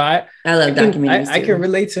 I love documentaries. I can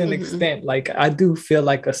relate to an extent. Like, I do feel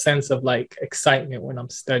like a sense of excitement when I'm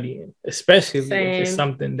studying, especially if it's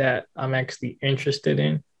something that I'm actually interested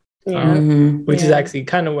in. Which is actually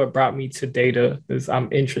kind of what brought me to data, is I'm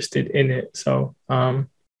interested in it. So,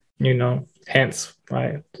 hence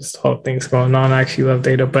why this whole thing's going on. I actually love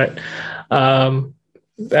data, but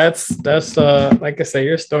that's like I say,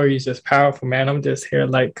 your story is just powerful, man. I'm just here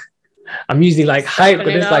I'm usually hyped, but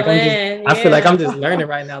it's I feel like I'm just learning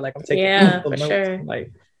right now. Like, I'm taking notes, sure.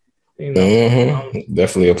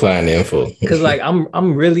 Definitely applying the info. Because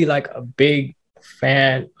I'm really a big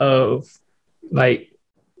fan of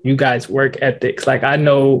you guys' work ethics. I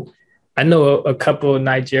know a couple of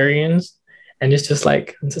Nigerians, and it's just I'm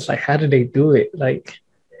just how do they do it?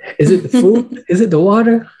 Is it the food? Is it the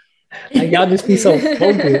water? Y'all just be so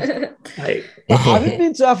focused. Have you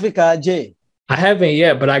been to Africa, Jay? I haven't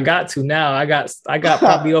yet, but I got to now. I got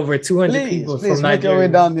probably over 200 people from Nigeria. Make your way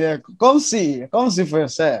down there. Come see for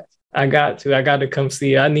yourself. I got to come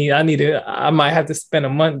see. I might have to spend a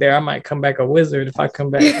month there. I might come back a wizard if I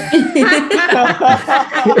come back.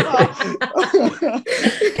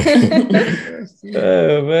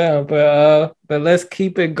 Man, but let's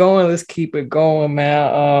keep it going,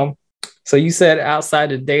 man. So you said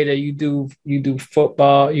outside of data, you do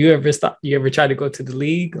football. You ever try to go to the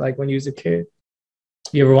league when you was a kid?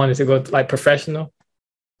 You ever wanted to go professional?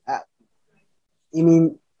 You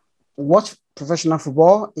mean watch professional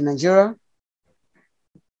football in Nigeria?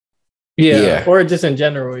 Yeah. Or just in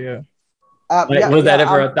general, yeah. Was that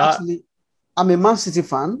ever a thought? Actually, I'm a Man City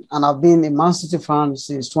fan, and I've been a Man City fan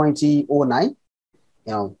since 2009.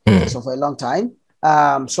 So for a long time.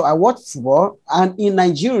 So I watch football, and in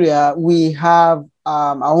Nigeria we have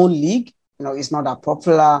our own league. It's not that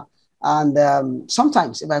popular, and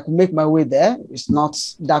sometimes if I could make my way there, it's not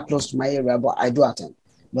that close to my area, but I do attend,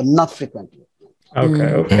 but not frequently.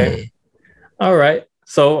 Okay. All right.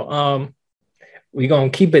 So we're gonna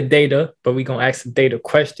keep it data, but we're gonna ask a data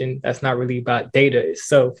question that's not really about data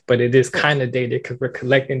itself, but it is kind of data because we're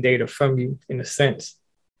collecting data from you in a sense.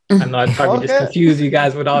 I know I probably just confused you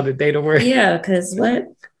guys with all the data words. Yeah, because what?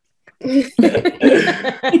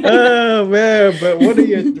 Oh man, but what are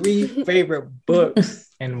your 3 favorite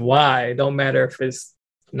books and why? It don't matter if it's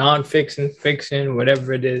nonfiction, fiction,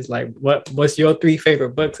 whatever it is. Like, what's your 3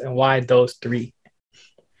 favorite books and why those 3?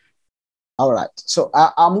 All right. So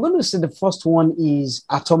I'm going to say the first one is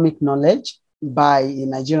Atomic Knowledge by a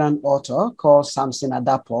Nigerian author called Samson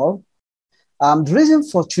Adapol. The reason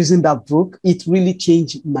for choosing that book, it really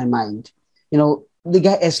changed my mind. The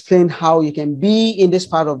guy explained how you can be in this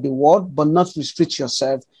part of the world, but not restrict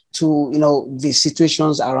yourself to, the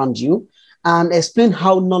situations around you, and explain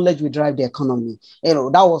how knowledge will drive the economy.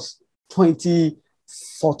 That was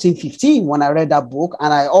 2014, 15 when I read that book,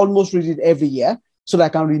 and I almost read it every year so that I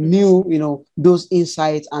can renew, those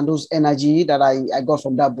insights and those energy that I got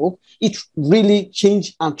from that book. It really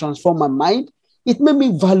changed and transformed my mind. It made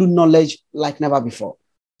me value knowledge like never before.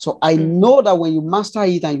 So I know that when you master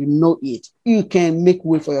it and you know it, you can make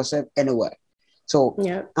way for yourself anywhere. So,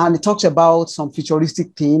 and it talks about some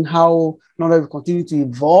futuristic thing, how knowledge will continue to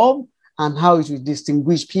evolve and how it will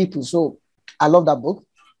distinguish people. So I love that book.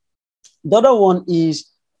 The other one is,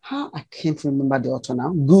 I can't remember the author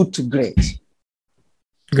now, Good to Great.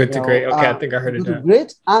 Good to Great. Okay, I think I heard it. Good to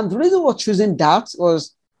Great. And the reason for choosing that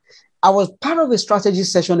was I was part of a strategy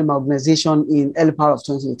session in my organization in early part of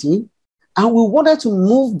 2018, and we wanted to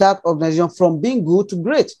move that organization from being good to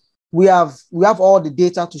great. We have all the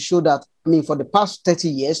data to show that, for the past 30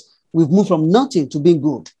 years, we've moved from nothing to being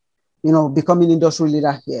good, becoming industrial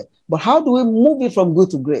leader here. But how do we move it from good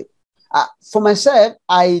to great? For myself,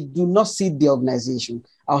 I do not see the organization.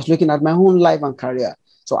 I was looking at my own life and career.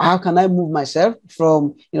 So how can I move myself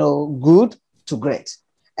from, good to great?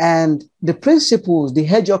 And the principles, the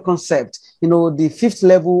hedge concept, the 5th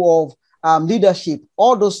level of leadership,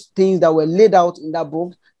 all those things that were laid out in that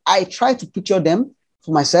book, I try to picture them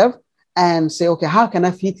for myself and say, okay, how can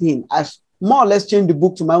I fit in? I more or less changed the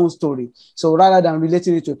book to my own story. So rather than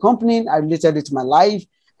relating it to a company, I related it to my life.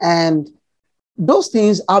 And those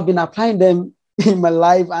things, I've been applying them in my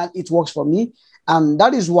life and it works for me. And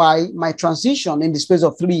that is why my transition in the space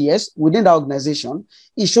of 3 years within the organization,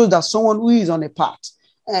 it shows that someone who is on a path,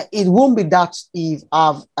 it won't be that if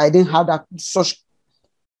I didn't have that such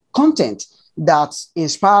content that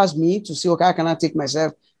inspires me to say, okay, how can I take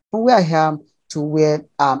myself from where I am to where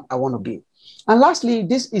I want to be? And lastly,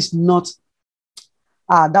 this is not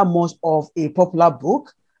that much of a popular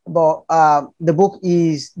book, but the book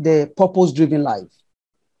is The Purpose-Driven Life.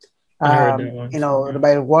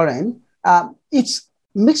 By Warren. It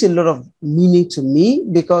makes a lot of meaning to me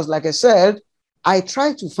because, like I said, I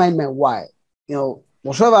try to find my why.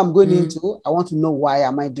 Whatever I'm going into, I want to know why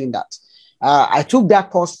am I doing that. I took that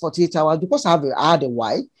course for 48 hours because I had a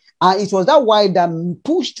why. And it was that why that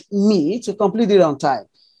pushed me to complete it on time.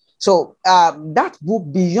 So that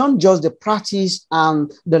book, beyond just the practice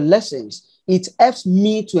and the lessons, it helps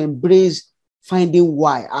me to embrace finding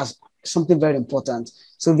why as something very important.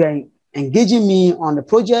 So if you're engaging me on the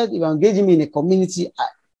project, if you're engaging me in a community,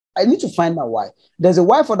 I need to find my why. There's a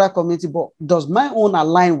why for that community, but does my own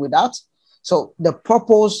align with that? So the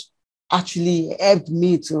purpose actually helped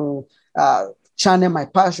me to channel my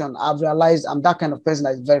passion. I've realized I'm that kind of person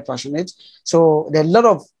that is very passionate. So there are a lot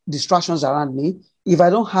of distractions around me. If I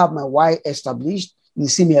don't have my why established, you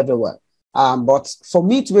see me everywhere. But for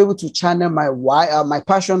me to be able to channel my why, my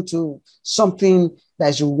passion to something that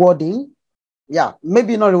is rewarding,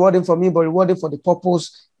 maybe not rewarding for me, but rewarding for the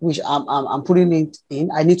purpose which I'm putting it in,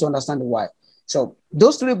 I need to understand the why. So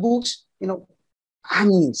those 3 books,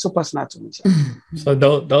 so personal to me. So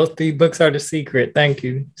those 3 books are the secret. Thank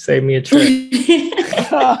you. Save me a trip.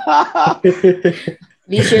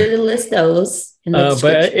 Be sure to list those.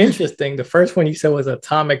 But interesting. The first one you said was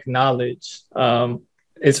Atomic Knowledge.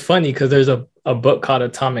 It's funny because there's a book called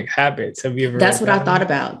Atomic Habits. Have you ever? That's what I thought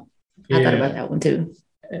about. I thought about that one too.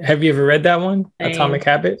 Have you ever read that one? Atomic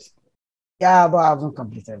Habits? Yeah, but I haven't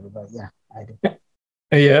completed it. But yeah, I do.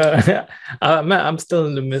 Yeah, I'm still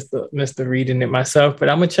in the midst of reading it myself, but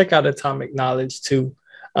I'm gonna check out Atomic Knowledge too.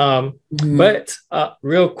 But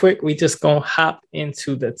real quick, we just gonna hop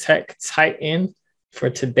into the Tech Titan for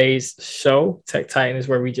today's show. Tech Titan is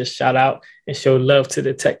where we just shout out and show love to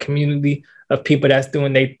the tech community of people that's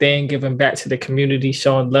doing their thing, giving back to the community,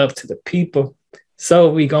 showing love to the people. So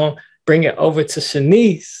we gonna bring it over to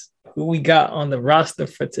Shanice. Who we got on the roster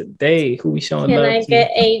for today? Who we showing love to? Can I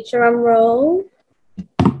get a drum roll?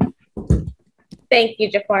 Thank you,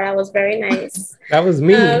 Jafar. That was very nice. That was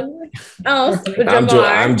me. Jamar.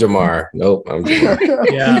 I'm Jamar. Nope, I'm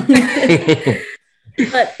Jamar. Yeah.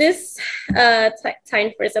 But this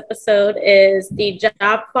Titan for this episode is the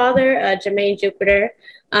job father, Jermaine Jupiter.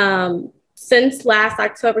 Since last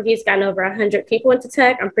October, he's gotten over 100 people into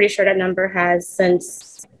tech. I'm pretty sure that number has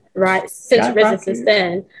since risen since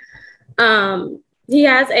then. He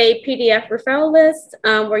has a PDF referral list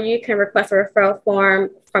where you can request a referral form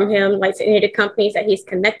from him, like to any of the companies that he's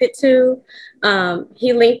connected to.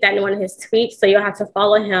 He linked that in one of his tweets, so you'll have to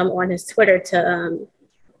follow him on his Twitter to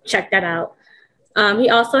check that out. He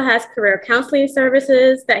also has career counseling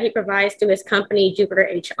services that he provides through his company, Jupiter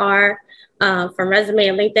HR, from resume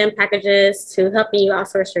and LinkedIn packages to helping you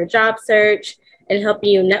outsource your job search and helping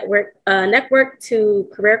you network to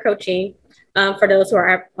career coaching for those who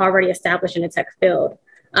are already established in the tech field.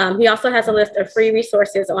 He also has a list of free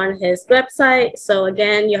resources on his website. So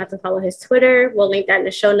again, you have to follow his Twitter. We'll link that in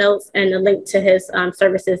the show notes and a link to his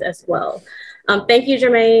services as well. Thank you,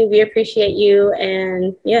 Jermaine. We appreciate you.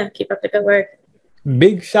 And yeah, keep up the good work.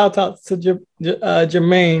 Big shout out to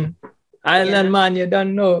Jermaine. Island man, you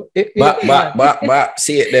don't know. See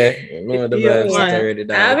it there. One of the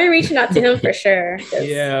best. I'll be reaching out to him for sure.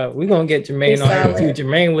 Yeah, we're gonna get Jermaine on here too.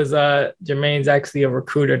 Jermaine's actually a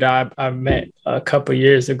recruiter that I met a couple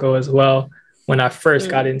years ago as well when I first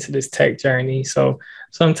got into this tech journey. So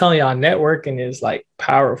I'm telling y'all, networking is like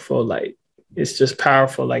powerful. Like it's just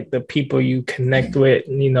powerful. Like the people you connect with,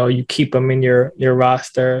 you keep them in your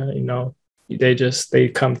roster. They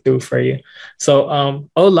come through for you. So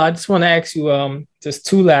Ola, I just want to ask you just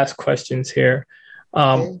two last questions here.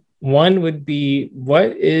 One would be,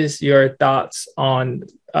 what is your thoughts on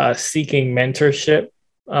seeking mentorship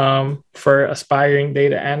for aspiring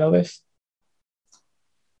data analysts?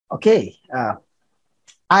 Okay.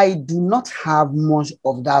 I do not have much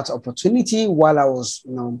of that opportunity while I was,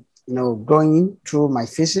 going through my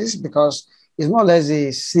thesis, because it's more or less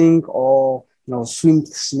a sink or swim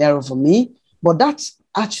scenario for me. But that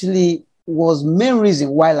actually was main reason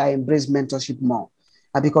why I embraced mentorship more,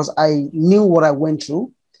 because I knew what I went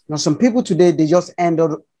through. Some people today, they just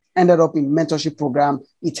ended up in mentorship program.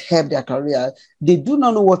 It helped their career. They do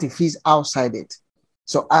not know what it is outside it.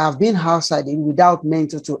 So I have been outside it without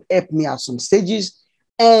mentor to help me at some stages.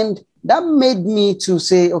 And that made me to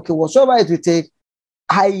say, okay, whatever it will take,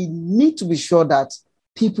 I need to be sure that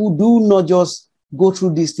people do not just go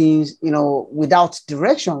through these things, without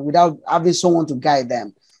direction, without having someone to guide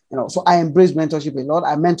them. So I embrace mentorship a lot.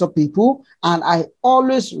 I mentor people, and I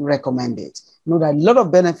always recommend it. There are a lot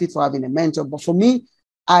of benefits for having a mentor, but for me,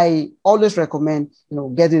 I always recommend,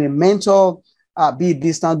 getting a mentor, be it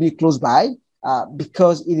distant, be close by,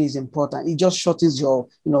 because it is important. It just shortens your,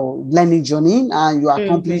 learning journey, and you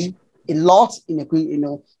accomplish a lot in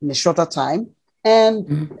a shorter time.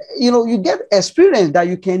 And, you get experience that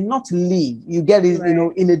you cannot live. You get it,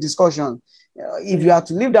 in a discussion. If you have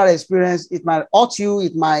to live that experience, it might hurt you.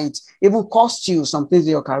 It might even cost you some things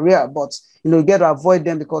in your career. But, you get to avoid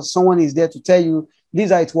them because someone is there to tell you, this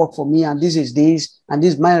is how it worked for me, and this is this, and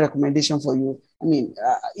this is my recommendation for you. I mean,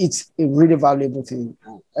 it's a really valuable thing.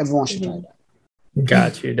 Everyone should try that.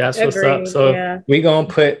 Got you. That's what's up. So we're going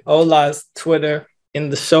to put Ola's Twitter in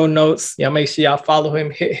the show notes. Y'all make sure y'all follow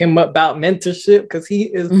him, hit him up about mentorship, because he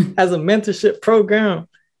has a mentorship program,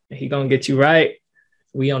 and he gonna get you right.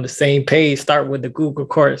 We on the same page. Start with the Google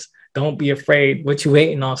course. Don't be afraid. What you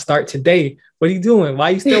waiting on? Start today. What are you doing?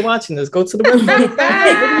 Why are you still watching this? Go to the website. What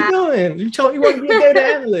are you doing? You want to be a data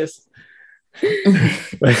analyst.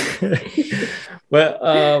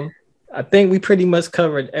 But I think we pretty much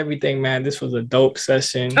covered everything, man. This was a dope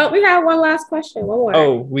session. Oh, we have one last question. One more.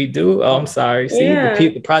 Oh, we do? Oh, I'm sorry. See,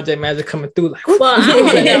 the project manager coming through. Like, well, I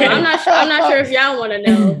want to know. I'm not sure if y'all want to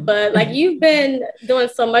know, but like you've been doing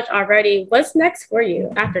so much already. What's next for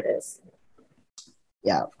you after this?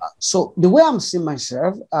 Yeah. So the way I'm seeing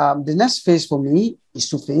myself, the next phase for me is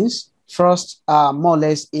two things. First, more or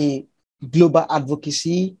less a global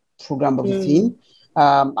advocacy program of the team.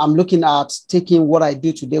 I'm looking at taking what I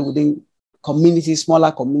do today within community,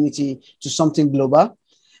 smaller community, to something global.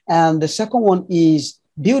 And the second one is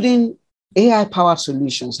building AI-powered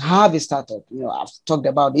solutions have a startup. I've talked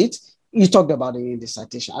about it. You talked about it in the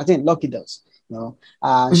citation. I think Lucky does.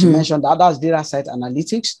 She mentioned that that's data site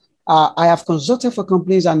analytics. I have consulted for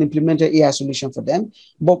companies and implemented AI solution for them.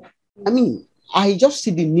 But I just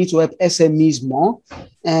see the need to help SMEs more,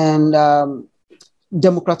 and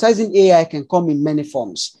democratizing AI can come in many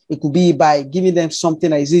forms. It could be by giving them something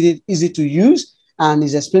that is easy to use and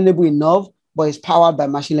is explainable enough, but is powered by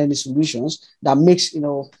machine learning solutions that makes,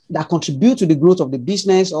 that contribute to the growth of the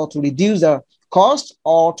business or to reduce the cost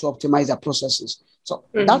or to optimize their processes. So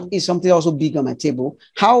that is something also big on my table,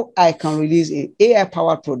 how I can release an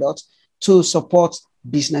AI-powered product to support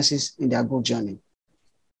businesses in their growth journey.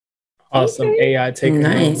 Awesome. Okay. AI taking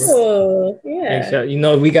over.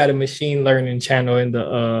 Yeah. We got a machine learning channel in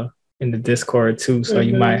the Discord too, so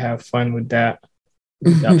you might have fun with that.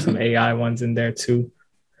 We got some AI ones in there too.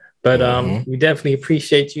 But we definitely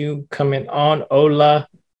appreciate you coming on, Ola.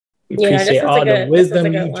 We appreciate all the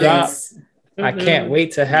wisdom you dropped. I can't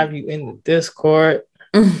wait to have you in the Discord.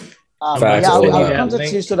 I'll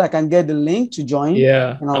contact you so that I can get the link to join.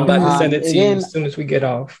 Yeah, I'm about to send it to you as soon as we get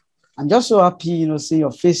off. I'm just so happy, seeing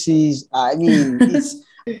your faces.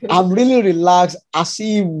 I'm really relaxed. I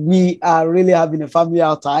see we are really having a family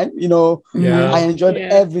out time. I enjoyed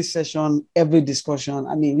every session, every discussion.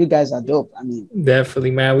 You guys are dope.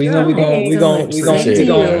 Definitely, man. We know we're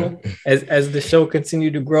going as the show continue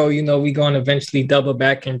to grow. We're going to eventually double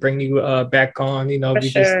back and bring you back on.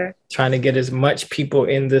 Just trying to get as much people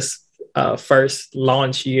in this first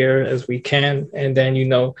launch year as we can, and then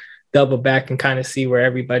double back and kind of see where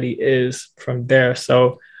everybody is from there.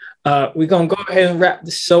 So we're going to go ahead and wrap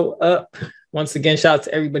the show up. Once again, shout out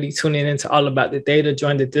to everybody tuning in to All About the Data.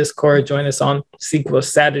 Join the Discord. Join us on SQL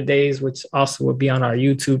Saturdays, which also will be on our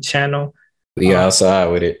YouTube channel. We outside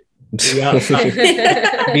with it. Be outside.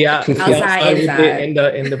 be outside with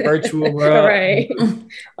it in the virtual world. Right.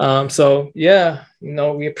 So yeah,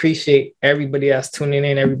 we appreciate everybody that's tuning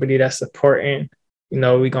in, everybody that's supporting.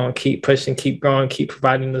 We're going to keep pushing, keep growing, keep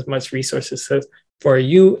providing as much resources for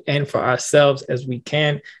you and for ourselves as we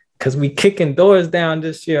can, because we kicking doors down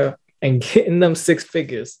this year and getting them 6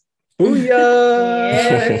 figures.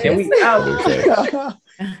 Booyah! And we out.